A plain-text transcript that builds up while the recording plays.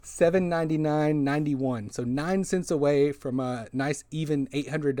$799.91. So 9 cents away from a nice even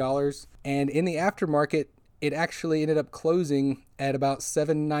 $800. And in the aftermarket, it actually ended up closing at about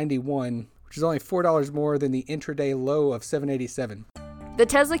 $791, which is only $4 more than the intraday low of $787. The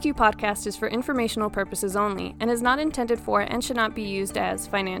Tesla Q podcast is for informational purposes only and is not intended for and should not be used as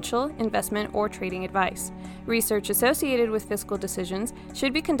financial, investment, or trading advice. Research associated with fiscal decisions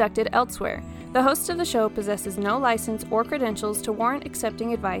should be conducted elsewhere. The host of the show possesses no license or credentials to warrant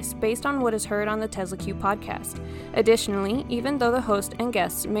accepting advice based on what is heard on the Tesla Q podcast. Additionally, even though the host and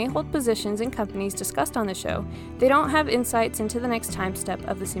guests may hold positions in companies discussed on the show, they don't have insights into the next time step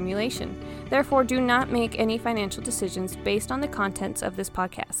of the simulation. Therefore, do not make any financial decisions based on the contents of this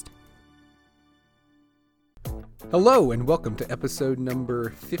podcast. Hello and welcome to episode number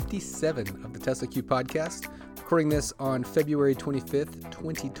 57 of the Tesla Q podcast. Recording this on February 25th,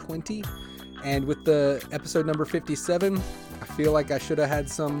 2020. And with the episode number 57, I feel like I should have had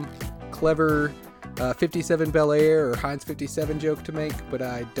some clever 57 Bel Air or Heinz 57 joke to make, but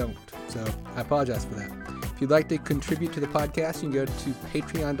I don't. So I apologize for that. If you'd like to contribute to the podcast, you can go to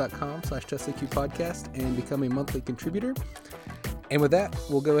patreon.com/TeslaQ podcast and become a monthly contributor. And with that,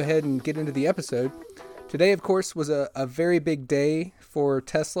 we'll go ahead and get into the episode. Today, of course, was a very big day for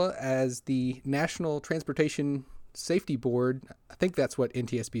Tesla as the National Transportation Safety Board, I think that's what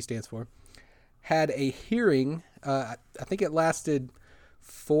NTSB stands for, had a hearing. I think it lasted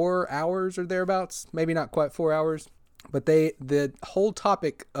 4 hours or thereabouts, maybe not quite 4 hours. But the whole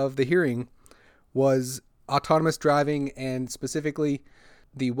topic of the hearing was autonomous driving and specifically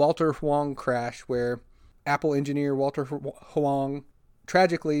the Walter Huang crash where Apple engineer Walter Huang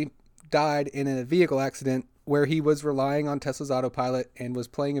tragically died in a vehicle accident where he was relying on Tesla's autopilot and was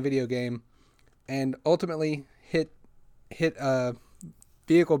playing a video game and ultimately hit a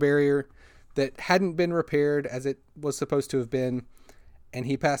vehicle barrier that hadn't been repaired as it was supposed to have been, and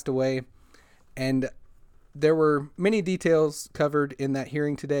he passed away. And there were many details covered in that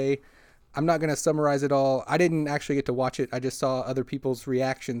hearing today. I'm not going to summarize it all. I didn't actually get to watch it. I just saw other people's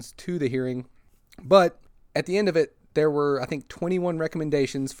reactions to the hearing. But at the end of it, there were, I think, 21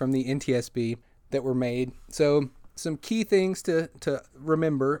 recommendations from the NTSB that were made. So some key things to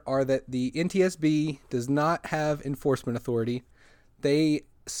remember are that the NTSB does not have enforcement authority. They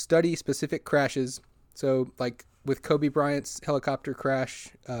study specific crashes. So like with Kobe Bryant's helicopter crash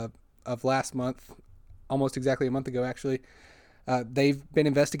of last month, almost exactly a month ago, actually, they've been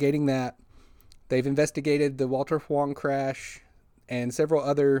investigating that. They've investigated the Walter Huang crash and several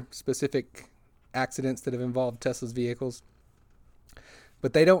other specific accidents that have involved Tesla's vehicles.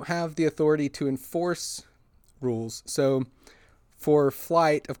 But they don't have the authority to enforce rules. So for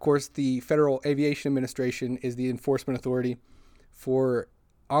flight, of course, the Federal Aviation Administration is the enforcement authority. For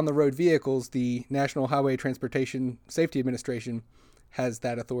on-the-road vehicles, the National Highway Transportation Safety Administration has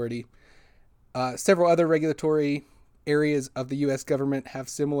that authority. Several other regulatory areas of the U.S. government have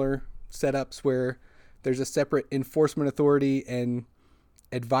similar setups where there's a separate enforcement authority and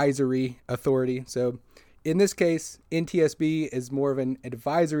advisory authority. So in this case, NTSB is more of an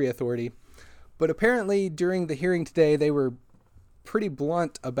advisory authority. But apparently during the hearing today, they were pretty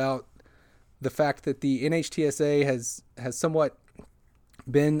blunt about the fact that the NHTSA has somewhat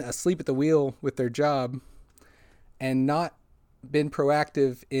been asleep at the wheel with their job and not been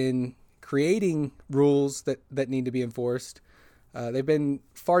proactive in creating rules that need to be enforced. They've been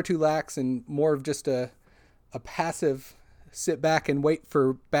far too lax and more of just a passive sit back and wait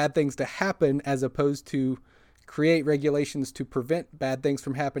for bad things to happen as opposed to create regulations to prevent bad things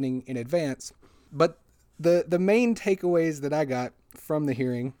from happening in advance. But the main takeaways that I got from the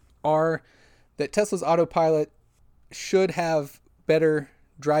hearing are that Tesla's autopilot should have better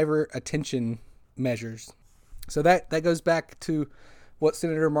driver attention measures. So that goes back to what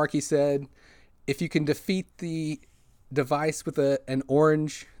Senator Markey said. If you can defeat the device with an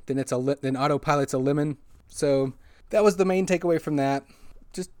orange, then then autopilot's a lemon. So that was the main takeaway from that.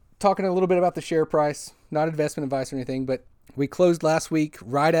 Just talking a little bit about the share price, not investment advice or anything, but we closed last week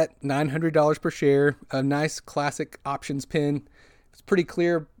right at $900 per share, a nice classic options pin. It's pretty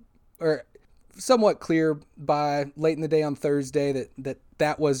clear, or somewhat clear by late in the day on Thursday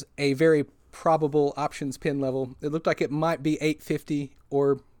that was a very probable options pin level. It looked like it might be 850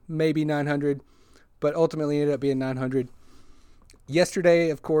 or maybe 900, but ultimately ended up being 900. Yesterday,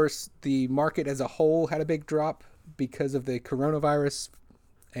 of course, the market as a whole had a big drop because of the coronavirus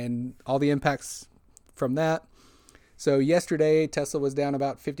and all the impacts from that. So yesterday, Tesla was down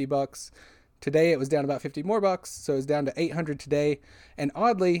about $50. Today, it was down about 50 more bucks. So it's down to 800 today. And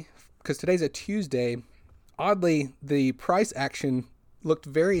oddly, because today's a Tuesday, the price action looked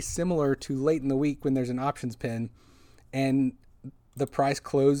very similar to late in the week when there's an options pin. And the price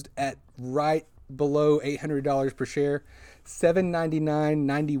closed at right below $800 per share,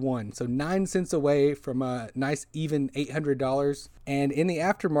 $799.91. So 9 cents away from a nice even $800. And in the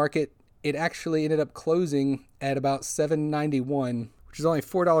aftermarket, it actually ended up closing at about $791, which is only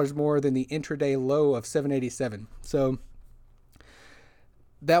 $4 more than the intraday low of $787. So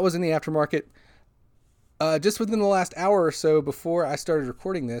that was in the aftermarket. Just within the last hour or so before I started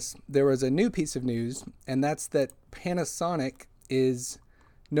recording this, there was a new piece of news, and that's that Panasonic is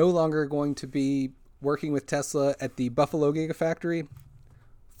no longer going to be working with Tesla at the Buffalo Gigafactory,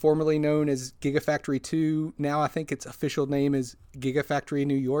 formerly known as Gigafactory 2. Now I think its official name is Gigafactory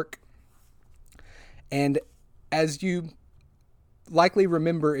New York. And as you likely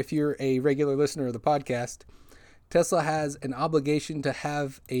remember if you're a regular listener of the podcast, Tesla has an obligation to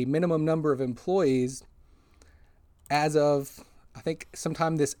have a minimum number of employees as of, I think,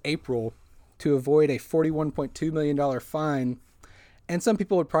 sometime this April to avoid a $41.2 million fine. And some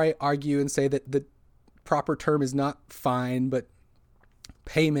people would probably argue and say that the proper term is not fine, but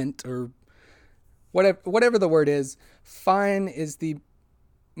payment, or whatever the word is. Fine is the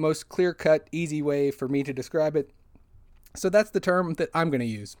most clear-cut, easy way for me to describe it. So that's the term that I'm going to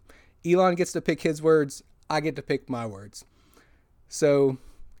use. Elon gets to pick his words. I get to pick my words. So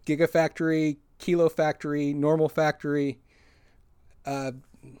Gigafactory, Kilo Factory, Normal Factory,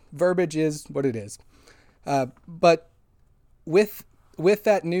 verbiage is what it is. But with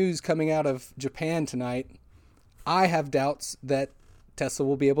that news coming out of Japan tonight, I have doubts that Tesla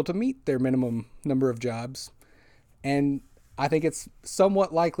will be able to meet their minimum number of jobs. And I think it's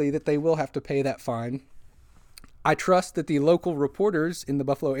somewhat likely that they will have to pay that fine. I trust that the local reporters in the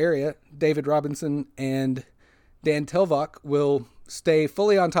Buffalo area, David Robinson and Dan Telvok, will stay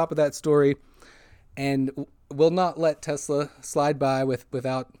fully on top of that story and will not let Tesla slide by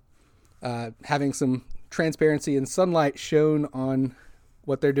without having some transparency and sunlight shown on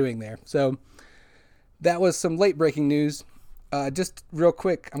what they're doing there. So that was some late breaking news. Just real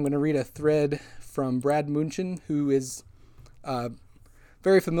quick, I'm going to read a thread from Brad Munchen, who is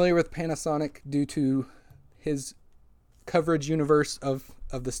very familiar with Panasonic due to his coverage universe of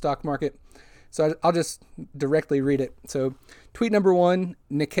the stock market. So I'll just directly read it. So tweet number 1,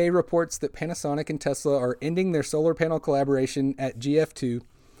 Nikkei reports that Panasonic and Tesla are ending their solar panel collaboration at GF2.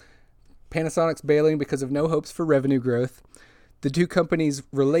 Panasonic's bailing because of no hopes for revenue growth. The two companies'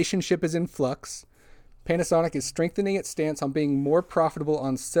 relationship is in flux. Panasonic is strengthening its stance on being more profitable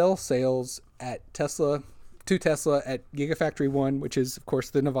on cell sales at Tesla at Gigafactory 1, which is, of course,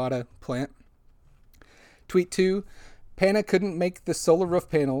 the Nevada plant. Tweet 2, Pana couldn't make the solar roof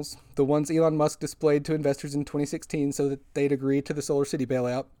panels, the ones Elon Musk displayed to investors in 2016 so that they'd agree to the SolarCity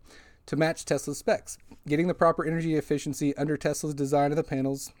bailout, to match Tesla's specs. Getting the proper energy efficiency under Tesla's design of the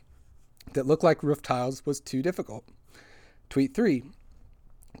panels that look like roof tiles was too difficult. Tweet 3,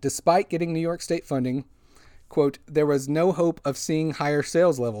 despite getting New York State funding, quote, there was no hope of seeing higher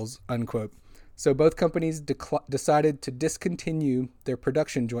sales levels, unquote. So both companies decided to discontinue their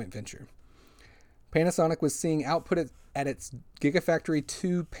production joint venture. Panasonic was seeing output at its Gigafactory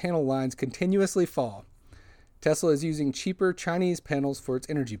 2 panel lines continuously fall. Tesla is using cheaper Chinese panels for its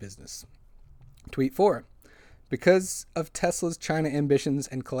energy business. Tweet 4. Because of Tesla's China ambitions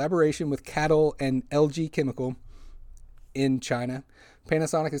and collaboration with CATL and LG Chemical in China,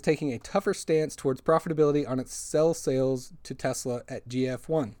 Panasonic is taking a tougher stance towards profitability on its cell sales to Tesla at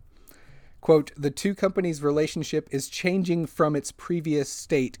GF1. Quote, the two companies' relationship is changing from its previous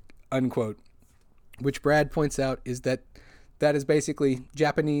state, unquote. Which Brad points out is that is basically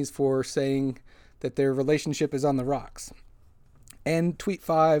Japanese for saying that their relationship is on the rocks. And tweet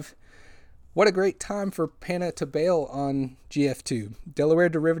 5, what a great time for Pana to bail on GF2. Delaware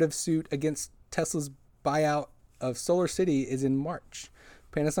derivative suit against Tesla's buyout of SolarCity is in March.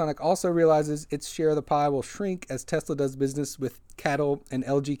 Panasonic also realizes its share of the pie will shrink as Tesla does business with CATL and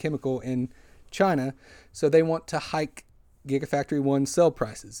LG Chemical in China, so they want to hike Gigafactory 1 cell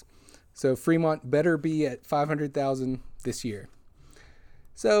prices. So Fremont better be at $500,000 this year.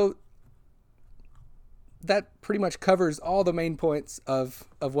 So that pretty much covers all the main points of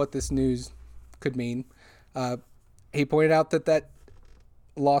what this news could mean. He pointed out that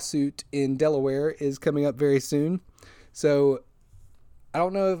lawsuit in Delaware is coming up very soon. So I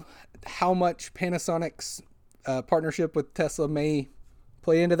don't know how much Panasonic's partnership with Tesla may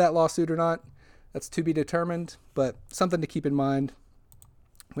play into that lawsuit or not. That's to be determined, but something to keep in mind.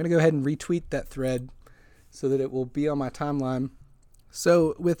 I'm going to go ahead and retweet that thread so that it will be on my timeline.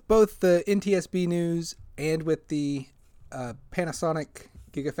 So with both the NTSB news and with the Panasonic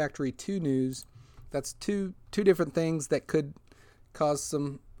Gigafactory 2 news, that's two different things that could cause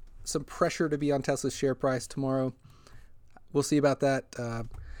some pressure to be on Tesla's share price tomorrow. we'll see about that.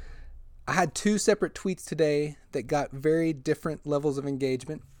 I had 2 separate tweets today that got very different levels of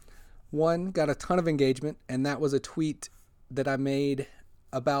engagement. One got a ton of engagement, and that was a tweet that I made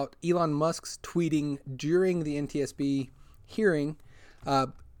about Elon Musk's tweeting during the NTSB hearing.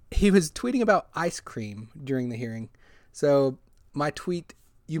 He was tweeting about ice cream during the hearing. So my tweet,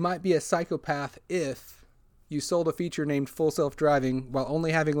 you might be a psychopath if you sold a feature named full self-driving while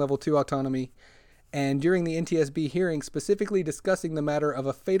only having level 2 autonomy, and during the NTSB hearing, specifically discussing the matter of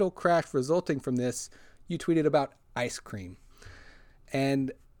a fatal crash resulting from this, you tweeted about ice cream.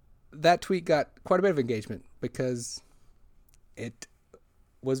 And that tweet got quite a bit of engagement because it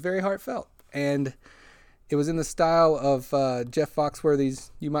was very heartfelt. And it was in the style of Jeff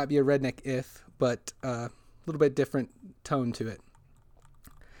Foxworthy's You Might Be a Redneck If, but a little bit different tone to it.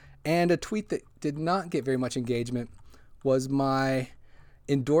 And a tweet that did not get very much engagement was my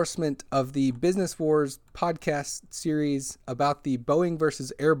endorsement of the Business Wars podcast series about the Boeing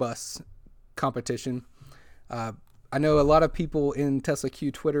versus Airbus competition. I know a lot of people in Tesla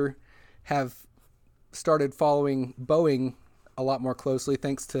Q Twitter have started following Boeing a lot more closely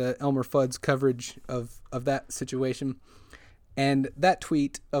thanks to Elmer Fudd's coverage of that situation. And that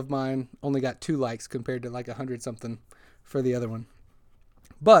tweet of mine only got 2 likes compared to like 100 something for the other one.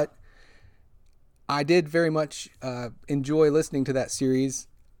 But I did very much enjoy listening to that series.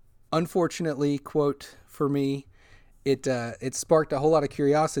 Unfortunately, quote, for me, it sparked a whole lot of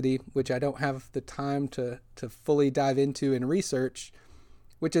curiosity, which I don't have the time to fully dive into and research,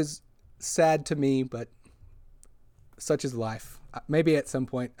 which is sad to me, but such is life. Maybe at some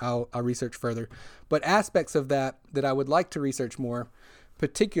point I'll research further. But aspects of that I would like to research more,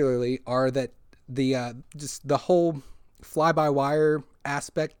 particularly, are that just the whole fly-by-wire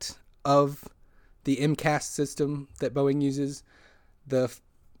aspect of the MCAS system that Boeing uses, the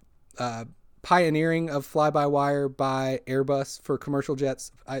pioneering of fly-by-wire by Airbus for commercial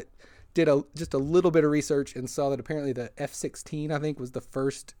jets. I did just a little bit of research and saw that apparently the F-16, I think, was the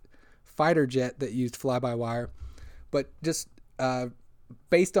first fighter jet that used fly-by-wire. But just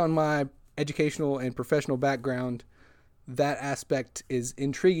based on my educational and professional background, that aspect is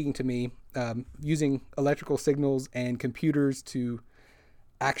intriguing to me, using electrical signals and computers to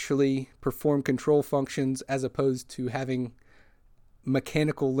actually perform control functions as opposed to having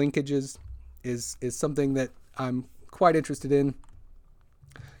mechanical linkages is something that I'm quite interested in.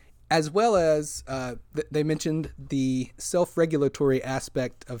 As well as they mentioned the self-regulatory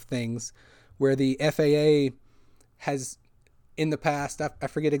aspect of things, where the FAA has in the past, I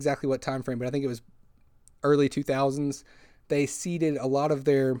forget exactly what time frame, but I think it was early 2000s, they ceded a lot of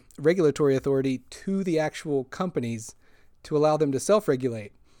their regulatory authority to the actual companies to allow them to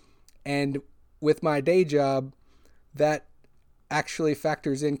self-regulate. And with my day job, that actually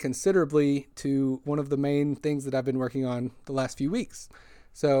factors in considerably to one of the main things that I've been working on the last few weeks.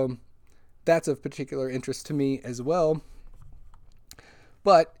 So that's of particular interest to me as well.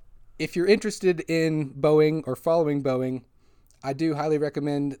 But if you're interested in Boeing or following Boeing, I do highly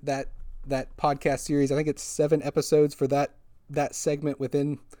recommend that podcast series. I think it's 7 episodes for that segment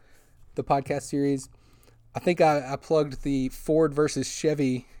within the podcast series. I think I plugged the Ford versus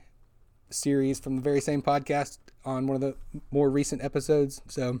Chevy series from the very same podcast on one of the more recent episodes.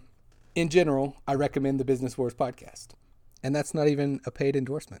 So in general, I recommend the Business Wars podcast. And that's not even a paid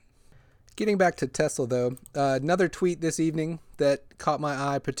endorsement. Getting back to Tesla, though, another tweet this evening that caught my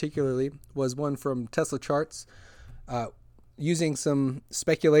eye particularly was one from Tesla Charts, using some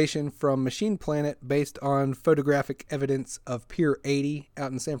speculation from Machine Planet based on photographic evidence of Pier 80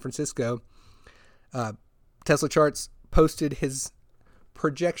 out in San Francisco. Tesla Charts posted his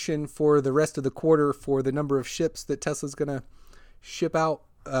projection for the rest of the quarter for the number of ships that Tesla's going to ship out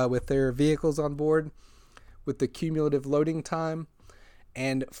with their vehicles on board, with the cumulative loading time.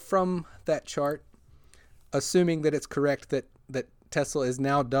 And from that chart, assuming that it's correct that Tesla is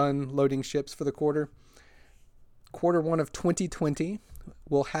now done loading ships for the quarter 1 of 2020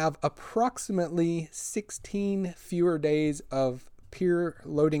 will have approximately 16 fewer days of pure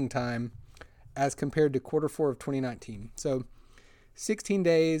loading time as compared to quarter 4 of 2019. So 16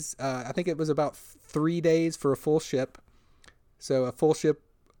 days, I think it was about 3 days for a full ship. So a full ship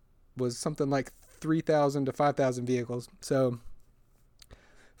was something like 3,000 to 5,000 vehicles. So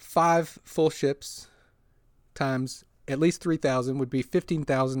 5 full ships times at least 3,000 would be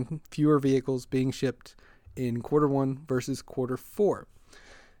 15,000 fewer vehicles being shipped in quarter 1 versus quarter 4.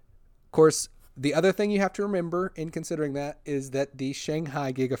 Of course, the other thing you have to remember in considering that is that the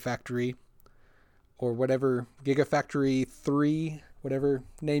Shanghai Gigafactory, or whatever, Gigafactory 3, whatever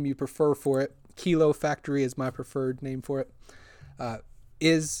name you prefer for it, Kilo Factory is my preferred name for it,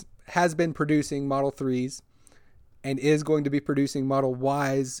 has been producing Model 3s and is going to be producing Model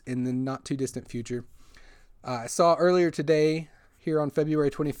Ys in the not too distant future. I saw earlier today, here on February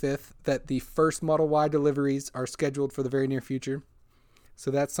 25th, that the first Model Y deliveries are scheduled for the very near future.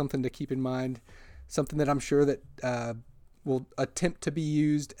 So that's something to keep in mind, something that I'm sure that will attempt to be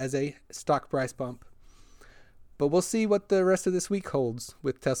used as a stock price bump. But we'll see what the rest of this week holds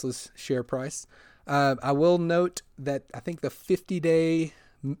with Tesla's share price. I will note that I think the 50-day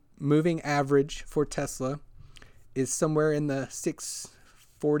moving average for Tesla is somewhere in the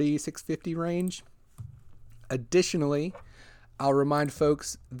 640, 650 range. Additionally, I'll remind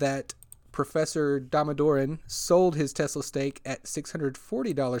folks that Professor Damodaran sold his Tesla stake at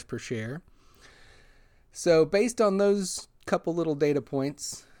 $640 per share. So based on those couple little data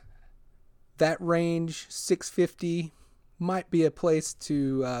points, that range, 650, might be a place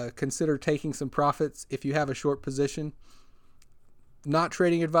to consider taking some profits if you have a short position. Not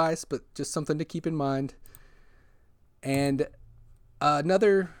trading advice, but just something to keep in mind. And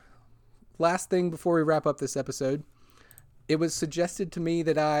another last thing before we wrap up this episode, it was suggested to me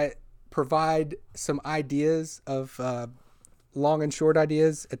that I provide some ideas of long and short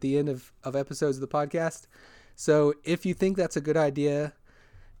ideas at the end of episodes of the podcast. So if you think that's a good idea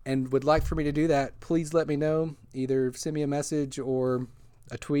and would like for me to do that, please let me know. Either send me a message or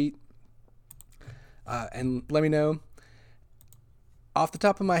a tweet and let me know. Off the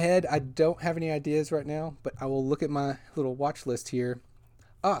top of my head, I don't have any ideas right now, but I will look at my little watch list here.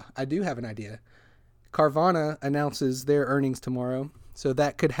 I do have an idea. Carvana announces their earnings tomorrow, so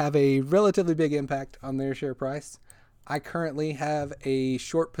that could have a relatively big impact on their share price. I currently have a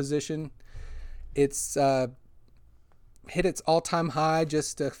short position. It's hit its all-time high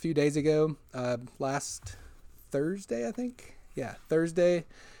just a few days ago, last Thursday, I think. Yeah, Thursday.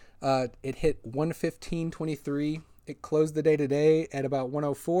 It hit 115.23. It closed the day today at about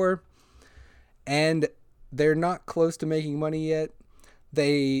 104, and they're not close to making money yet.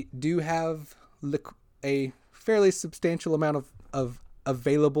 They do have a fairly substantial amount of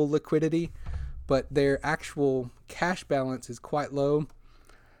available liquidity, but their actual cash balance is quite low.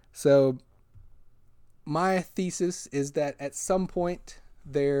 So my thesis is that at some point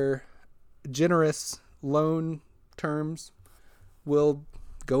their generous loan terms will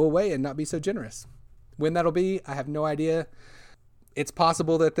go away and not be so generous. When that'll be, I have no idea. It's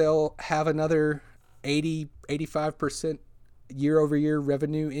possible that they'll have another 85% year-over-year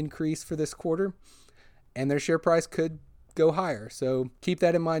revenue increase for this quarter, and their share price could go higher. So keep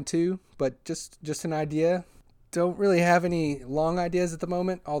that in mind too, but just an idea. Don't really have any long ideas at the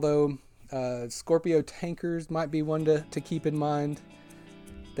moment, although Scorpio Tankers might be one to keep in mind.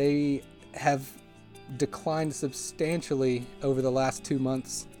 They have declined substantially over the last 2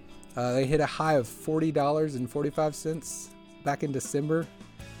 months. They hit a high of $40.45 back in December,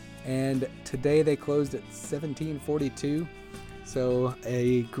 and today they closed at $17.42. So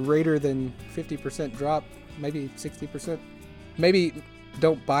a greater than 50% drop, maybe 60%. Maybe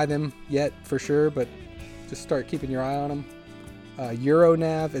don't buy them yet for sure, but just start keeping your eye on them.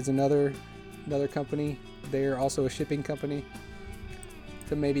 Euronav is another company. They're also a shipping company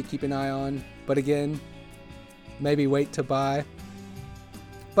to maybe keep an eye on. But again, maybe wait to buy,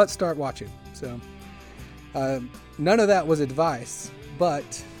 but start watching. So none of that was advice,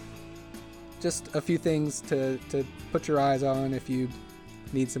 but just a few things to put your eyes on if you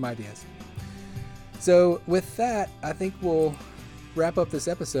need some ideas. So with that, I think we'll wrap up this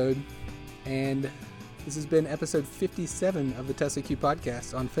episode, and this has been episode 57 of the Tesla Q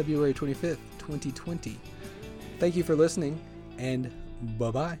podcast on February 25th, 2020. Thank you for listening, and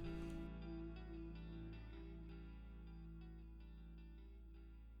bye-bye.